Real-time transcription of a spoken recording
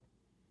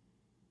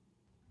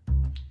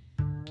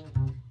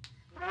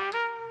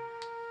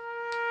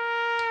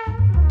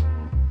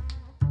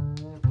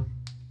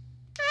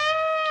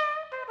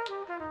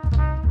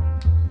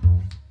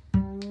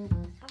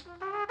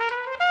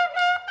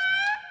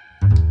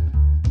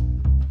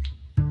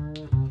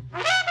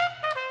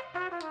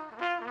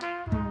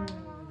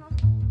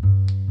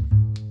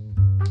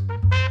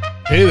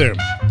Hey there.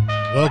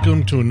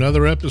 Welcome to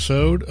another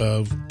episode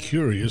of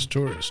Curious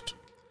Tourist.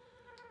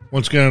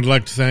 Once again, I'd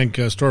like to thank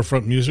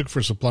Storefront Music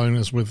for supplying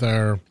us with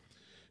our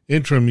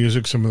intro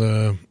music, some of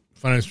the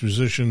finest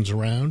musicians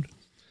around.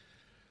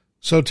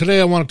 So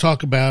today I want to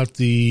talk about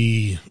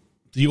the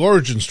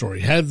origin story.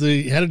 How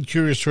did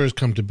Curious Tourist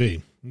come to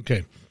be?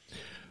 Okay.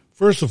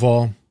 First of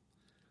all,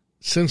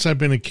 since I've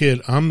been a kid,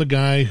 I'm the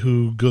guy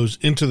who goes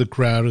into the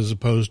crowd as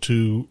opposed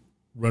to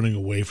running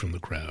away from the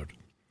crowd.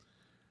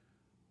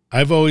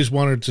 I've always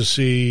wanted to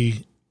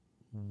see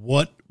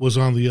what was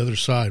on the other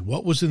side,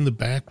 what was in the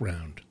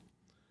background.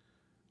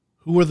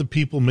 Who are the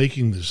people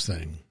making this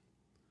thing?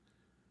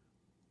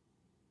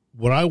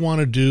 What I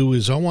want to do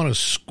is I want to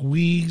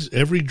squeeze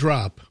every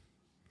drop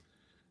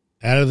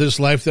out of this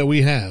life that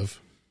we have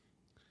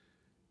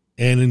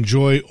and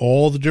enjoy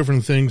all the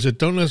different things that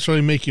don't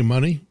necessarily make you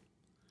money,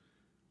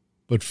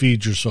 but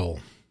feed your soul.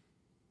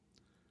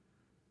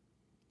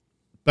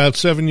 About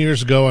 7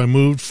 years ago, I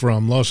moved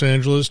from Los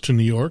Angeles to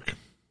New York.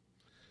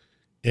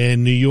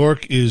 And New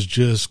York is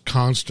just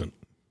constant.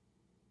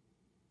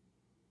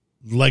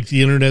 Like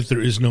the internet, there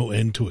is no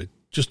end to it.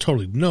 Just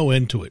totally no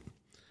end to it.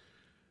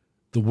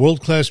 The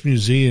world-class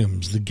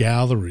museums, the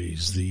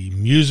galleries, the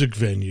music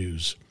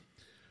venues,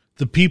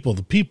 the people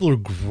are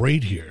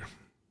great here.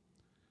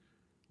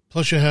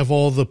 Plus you have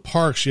all the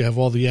parks, you have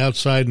all the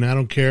outside, and I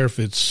don't care if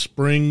it's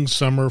spring,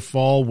 summer,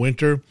 fall,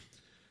 winter.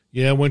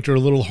 Yeah, winter a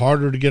little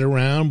harder to get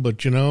around,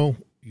 but you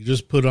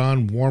just put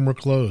on warmer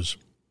clothes.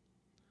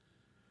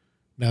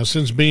 Now,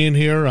 since being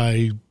here,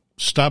 I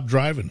stopped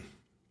driving.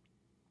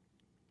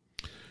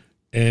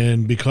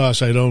 And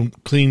because I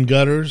don't clean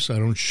gutters, I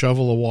don't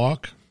shovel a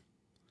walk,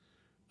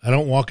 I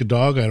don't walk a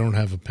dog, I don't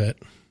have a pet,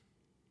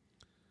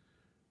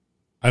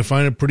 I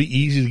find it pretty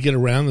easy to get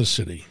around the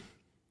city.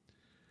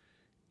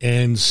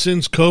 And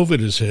since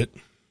COVID has hit,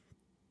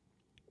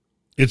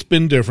 it's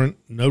been different,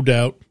 no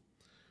doubt.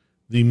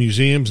 The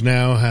museums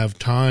now have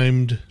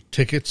timed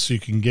tickets, so you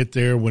can get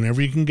there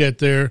whenever you can get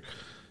there.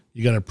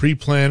 You got to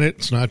pre-plan it.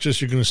 It's not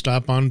just you're going to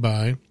stop on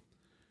by,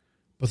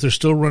 but they're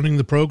still running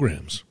the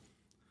programs.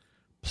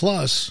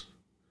 Plus,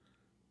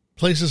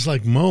 places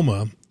like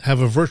MoMA have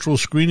a virtual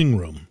screening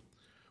room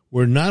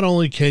where not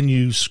only can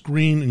you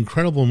screen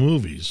incredible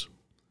movies,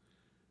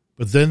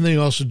 but then they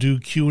also do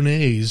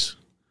Q&As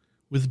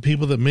with the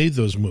people that made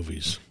those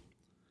movies.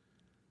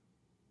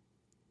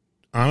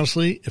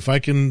 Honestly, if I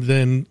can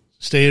then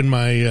stay in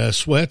my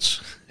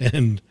sweats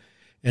and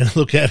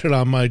look at it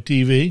on my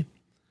TV,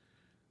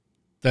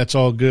 that's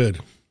all good.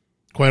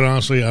 Quite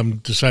honestly, I'm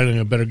deciding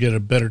I better get a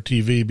better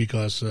TV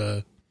because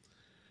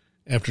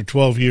after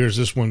 12 years,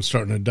 this one's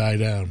starting to die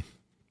down.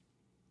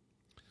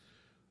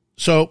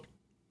 So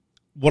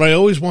what I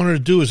always wanted to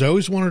do is I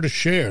always wanted to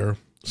share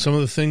some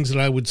of the things that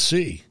I would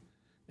see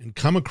and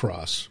come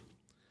across.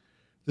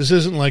 This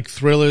isn't like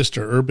Thrillist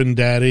or Urban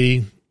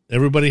Daddy.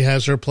 Everybody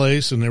has their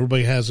place and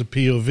everybody has a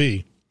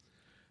POV.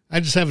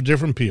 I just have a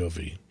different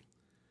POV.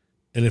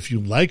 And if you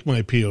like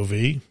my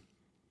POV,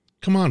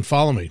 come on,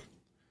 follow me.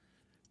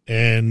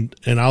 And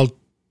I'll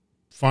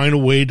find a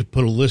way to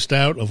put a list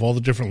out of all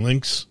the different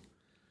links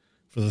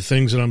for the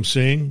things that I'm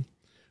seeing.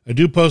 I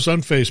do post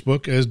on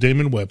Facebook as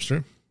Damon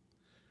Webster.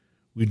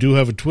 We do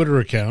have a Twitter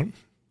account.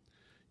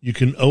 You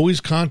can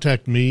always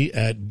contact me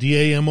at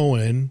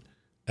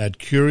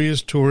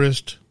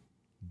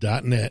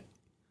damon@curioustourist.net.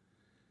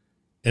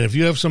 And if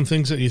you have some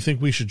things that you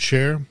think we should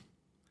share,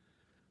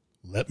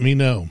 let me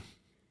know.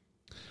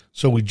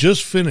 So we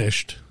just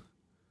finished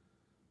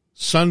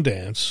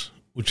Sundance,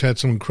 which had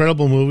some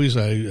incredible movies.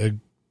 I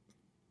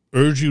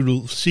urge you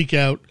to seek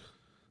out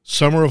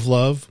Summer of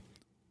Love,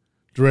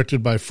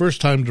 directed by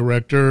first-time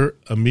director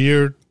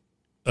Amir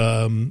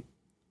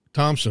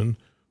Thompson,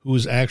 who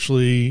is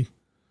actually,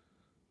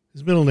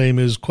 his middle name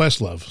is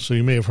Questlove, so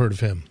you may have heard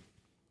of him.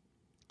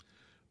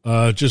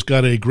 Just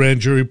got a grand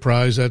jury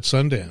prize at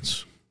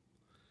Sundance.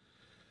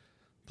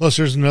 Plus,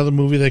 there's another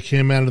movie that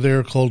came out of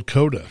there called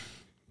Coda.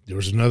 There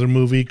was another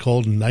movie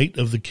called Night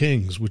of the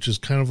Kings, which is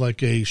kind of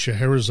like a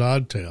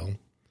Scheherazade tale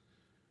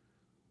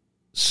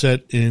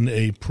set in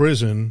a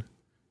prison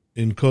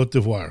in Côte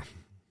d'Ivoire.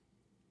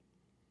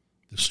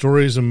 The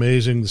story is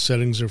amazing. The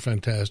settings are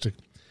fantastic.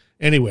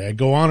 Anyway, I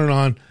go on and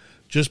on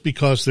just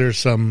because there's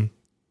some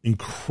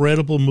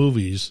incredible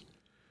movies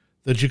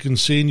that you can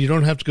see, and you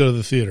don't have to go to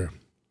the theater.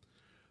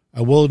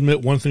 I will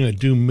admit one thing I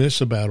do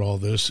miss about all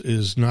this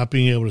is not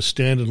being able to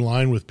stand in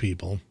line with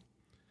people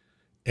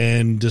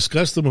and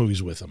discuss the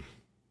movies with them,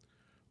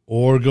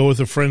 or go with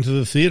a friend to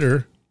the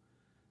theater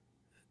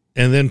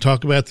and then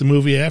talk about the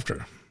movie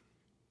after.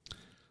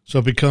 So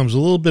it becomes a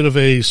little bit of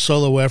a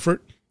solo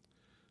effort,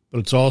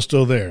 but it's all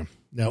still there.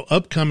 Now,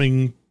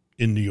 upcoming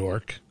in New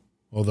York,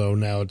 although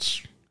now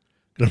it's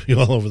going to be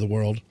all over the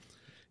world,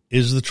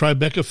 is the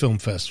Tribeca Film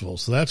Festival.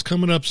 So that's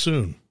coming up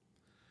soon.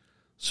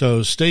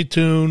 So stay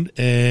tuned,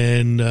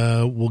 and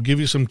we'll give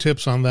you some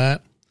tips on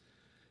that.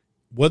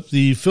 What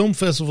the film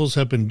festivals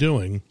have been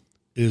doing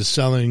is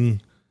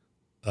selling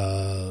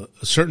a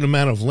certain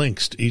amount of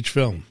links to each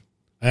film.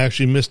 I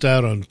actually missed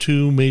out on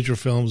two major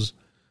films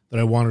that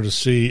I wanted to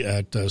see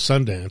at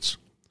Sundance.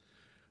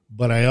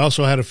 But I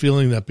also had a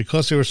feeling that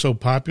because they were so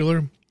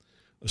popular,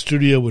 a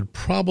studio would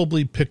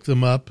probably pick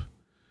them up,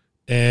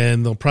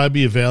 and they'll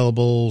probably be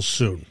available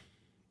soon,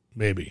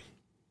 maybe.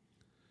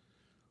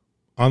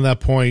 On that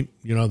point,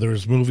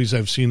 there's movies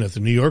I've seen at the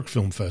New York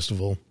Film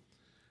Festival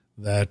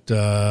that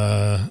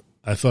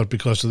I thought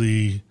because of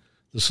the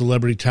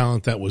celebrity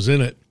talent that was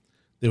in it,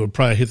 they would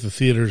probably hit the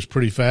theaters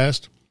pretty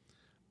fast.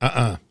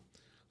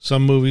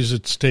 Some movies,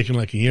 it's taken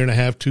like a year and a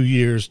half, 2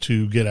 years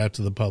to get out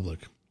to the public.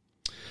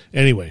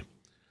 Anyway,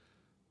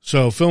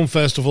 so film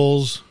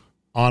festivals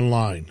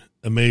online,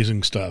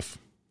 amazing stuff.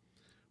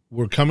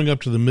 We're coming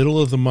up to the middle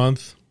of the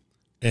month,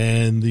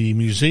 and the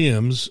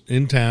museums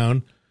in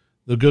town,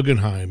 the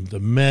Guggenheim, the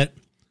Met,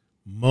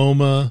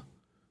 MoMA,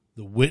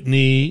 the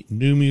Whitney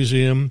New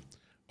Museum,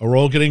 are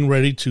all getting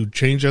ready to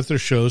change out their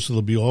shows, so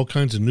there'll be all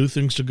kinds of new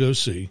things to go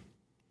see.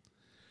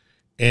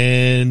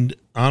 And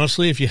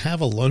honestly, if you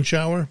have a lunch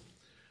hour,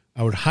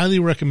 I would highly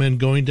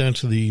recommend going down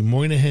to the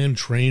Moynihan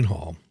Train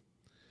Hall.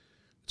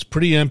 It's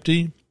pretty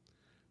empty.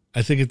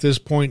 I think at this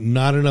point,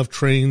 not enough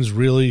trains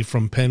really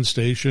from Penn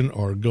Station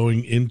are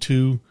going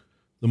into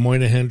the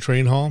Moynihan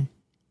Train Hall.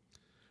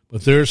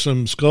 But there are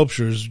some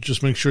sculptures.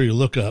 Just make sure you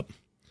look up.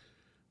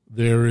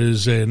 There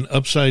is an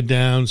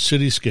upside-down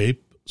cityscape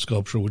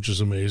sculpture, which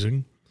is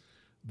amazing.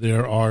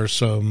 There are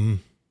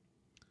some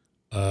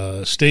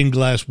stained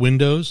glass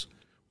windows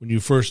when you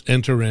first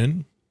enter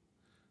in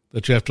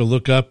that you have to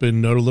look up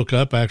and know to look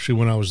up. Actually,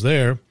 when I was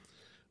there,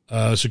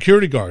 a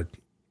security guard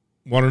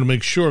wanted to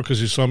make sure because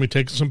he saw me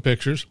taking some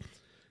pictures.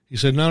 He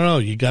said, no,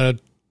 you got to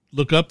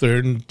look up there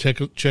and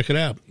check it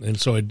out. And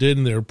so I did,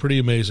 and they were pretty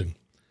amazing.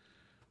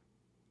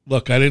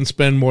 Look, I didn't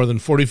spend more than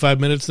 45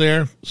 minutes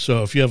there,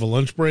 so if you have a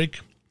lunch break,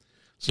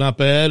 it's not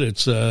bad.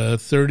 It's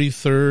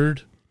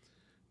 33rd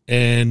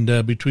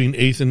and between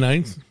 8th and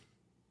 9th,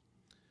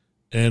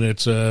 and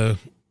it's a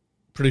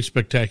pretty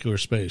spectacular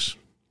space.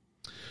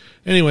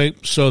 Anyway,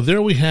 so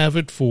there we have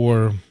it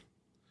for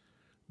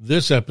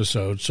this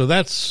episode. So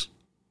let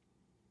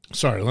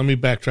me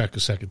backtrack a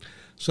second.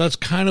 So that's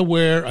kind of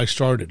where I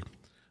started.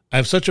 I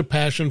have such a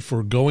passion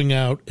for going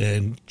out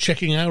and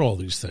checking out all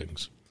these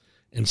things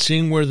and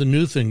seeing where the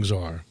new things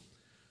are.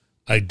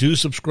 I do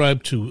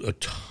subscribe to a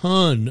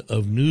ton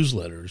of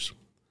newsletters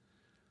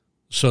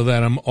so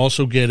that I'm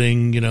also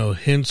getting,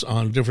 hints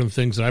on different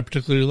things that I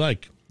particularly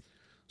like.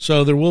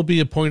 So there will be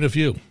a point of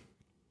view,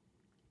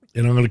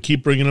 and I'm going to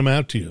keep bringing them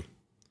out to you.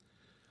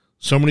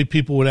 So many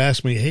people would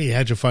ask me, hey,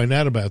 how'd you find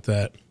out about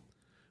that?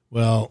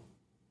 Well,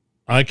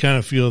 I kind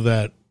of feel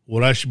that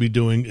what I should be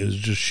doing is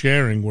just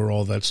sharing where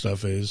all that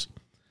stuff is.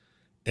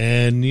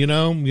 And, you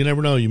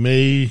never know. You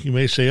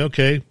may say,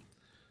 okay,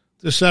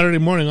 this Saturday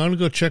morning, I'm going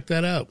to go check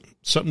that out.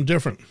 Something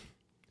different.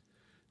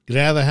 Get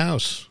out of the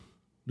house.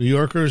 New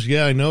Yorkers,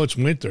 yeah, I know it's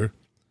winter.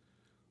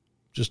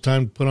 Just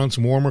time to put on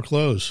some warmer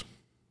clothes.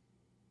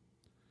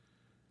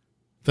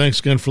 Thanks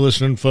again for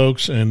listening,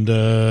 folks. And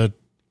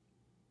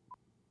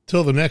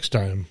till the next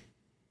time,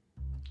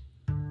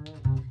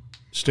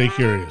 stay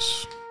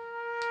curious.